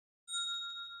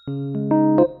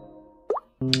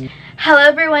Hello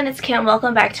everyone, it's Kim.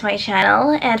 Welcome back to my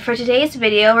channel, and for today's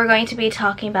video we're going to be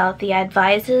talking about the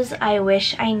advices I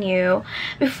wish I knew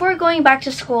before going back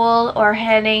to school or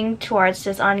heading towards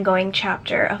this ongoing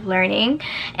chapter of learning.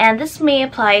 And this may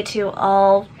apply to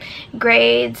all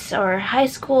grades or high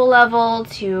school level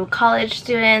to college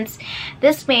students.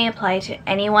 This may apply to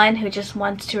anyone who just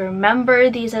wants to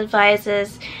remember these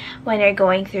advices when they're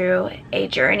going through a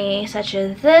journey such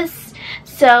as this.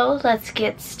 So let's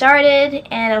get started,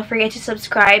 and don't forget to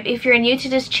subscribe. If you're new to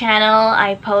this channel,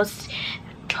 I post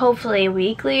hopefully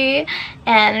weekly,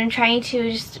 and I'm trying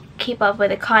to just keep up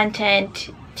with the content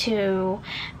to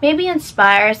maybe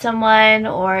inspire someone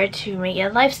or to make a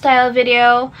lifestyle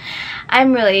video.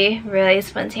 I'm really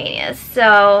spontaneous,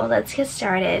 so let's get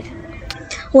started.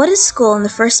 What is school in the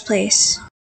first place?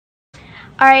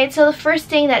 Alright, so the first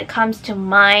thing that comes to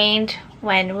mind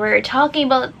when we're talking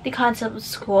about the concept of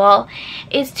school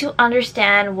is to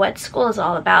understand what school is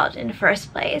all about in the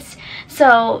first place.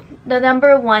 So the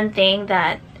number one thing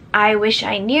that I wish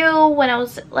I knew when I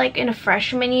was like in a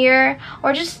freshman year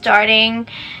or just starting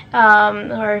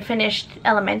or finished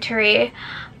elementary,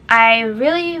 I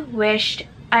really wished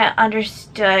I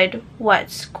understood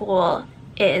what school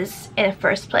is in the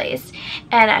first place.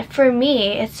 And for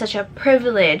me, it's such a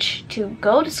privilege to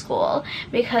go to school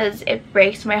because it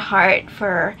breaks my heart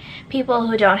for people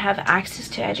who don't have access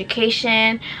to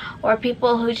education, or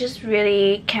people who just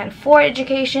really can't afford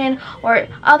education, or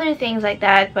other things like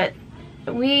that. But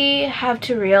we have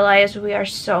to realize we are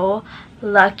so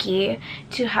lucky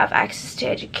to have access to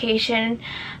education,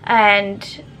 and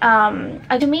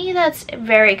to me that's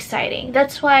very exciting.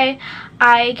 That's why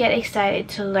I get excited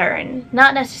to learn,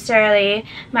 not necessarily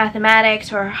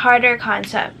mathematics or harder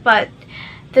concept, but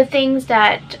the things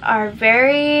that are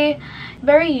very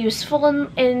useful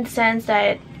in the sense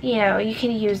that, you know, you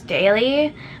can use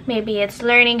daily. Maybe it's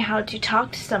learning how to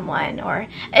talk to someone, or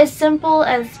as simple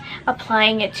as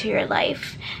applying it to your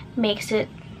life makes it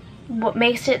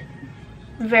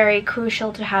very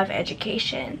crucial to have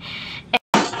education.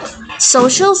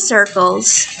 Social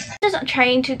circles. Just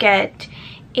trying to get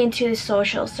into the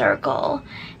social circle,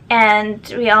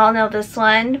 and we all know this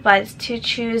one, but it's to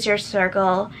choose your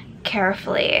circle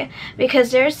carefully, because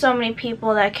there's so many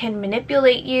people that can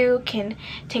manipulate you, can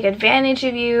take advantage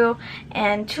of you,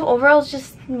 and to overall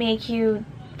just make you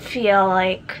feel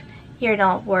like you're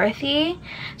not worthy.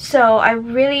 So I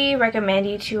really recommend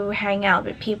you to hang out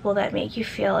with people that make you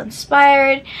feel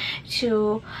inspired,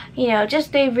 to, you know,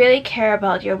 just they really care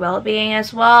about your well-being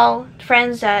as well.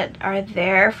 Friends that are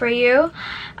there for you.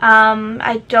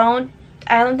 I don't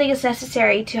think it's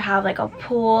necessary to have like a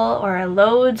pool or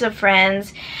loads of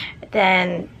friends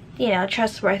than, you know,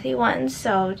 trustworthy ones.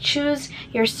 So choose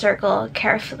your circle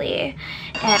carefully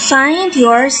and find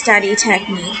your study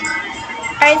technique.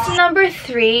 Alright, so number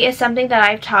 3 is something that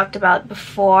I've talked about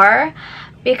before,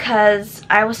 because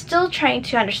I was still trying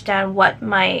to understand what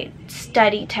my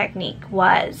study technique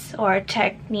was, or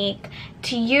technique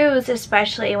to use,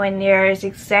 especially when there's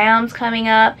exams coming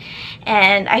up.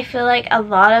 And I feel like a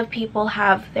lot of people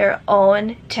have their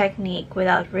own technique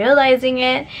without realizing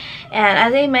it. And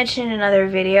as I mentioned in another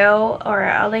video, or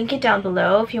I'll link it down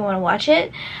below if you want to watch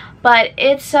it, but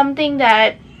it's something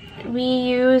that we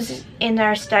use in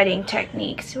our studying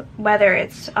techniques, whether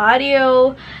it's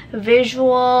audio,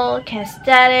 visual,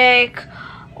 kinesthetic,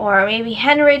 or maybe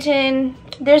handwritten.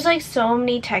 There's like so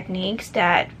many techniques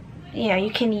that, you know, you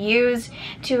can use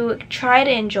to try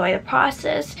to enjoy the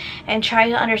process and try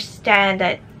to understand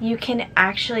that you can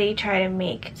actually try to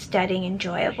make studying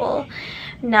enjoyable,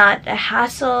 not a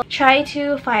hassle. Try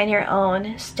to find your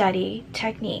own study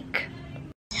technique.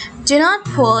 Do not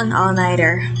pull an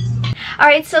all-nighter.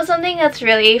 Alright, so something that's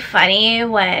really funny,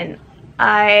 when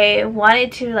I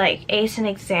wanted to like ace an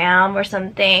exam or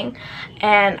something,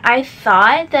 and I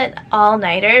thought that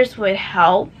all-nighters would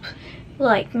help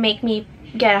like make me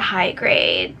get a high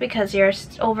grade because you're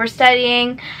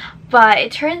overstudying, but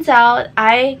it turns out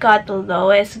I got the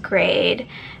lowest grade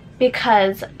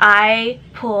because I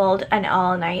pulled an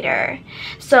all-nighter.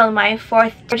 So my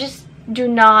fourth, just do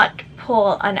not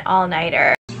pull an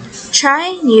all-nighter.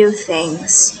 Try new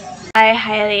things. I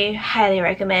highly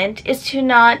recommend is to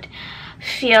not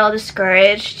feel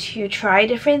discouraged to try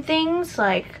different things.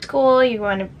 Like school, you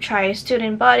want to try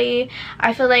student body.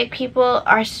 I feel like people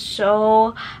are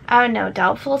so, I don't know,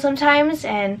 doubtful sometimes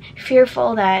and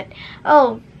fearful that,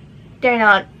 oh, they're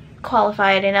not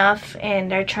qualified enough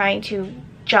and they're trying to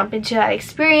jump into that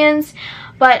experience.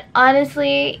 But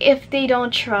honestly, if they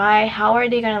don't try, how are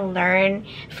they going to learn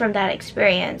from that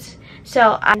experience?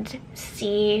 So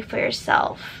see for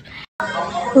yourself.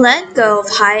 Let go of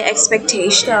high So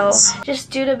expectations.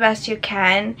 just do the best you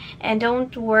can, and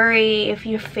don't worry if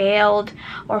you failed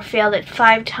or failed it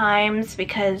 5 times,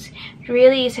 because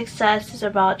really success is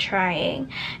about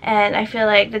trying. And I feel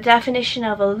like the definition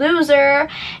of a loser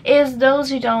is those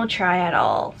who don't try at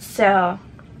all. So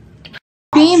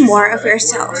Be more of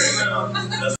yourself.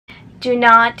 do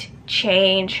not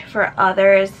change for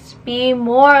others. Be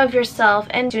more of yourself,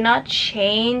 and do not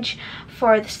change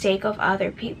for the sake of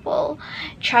other people.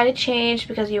 Try to change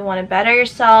because you want to better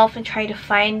yourself and try to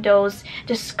find those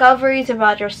discoveries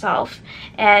about yourself.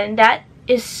 And that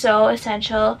is so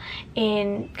essential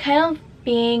in kind of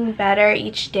being better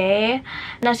each day,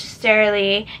 not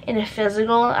necessarily in the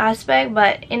physical aspect,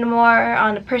 but in more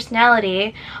on the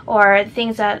personality or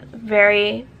things that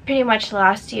pretty much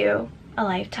last you a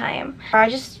lifetime. Or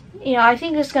just, I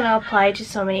think this is going to apply to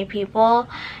so many people,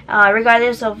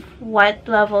 regardless of what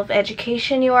level of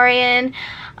education you are in,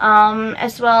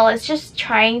 as well as just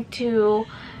trying to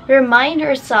remind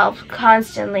yourself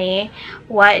constantly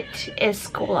what is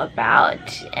school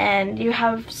about, and you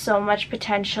have so much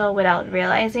potential without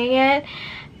realizing it.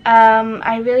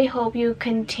 I really hope you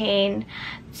contain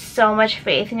so much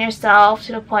faith in yourself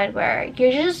to the point where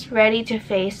you're just ready to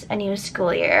face a new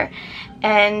school year,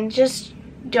 and just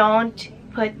don't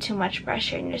put too much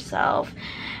pressure on yourself.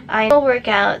 I will work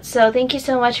out. So thank you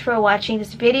so much for watching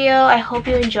this video. I hope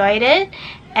you enjoyed it,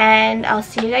 and I'll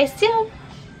see you guys soon.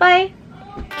 Bye.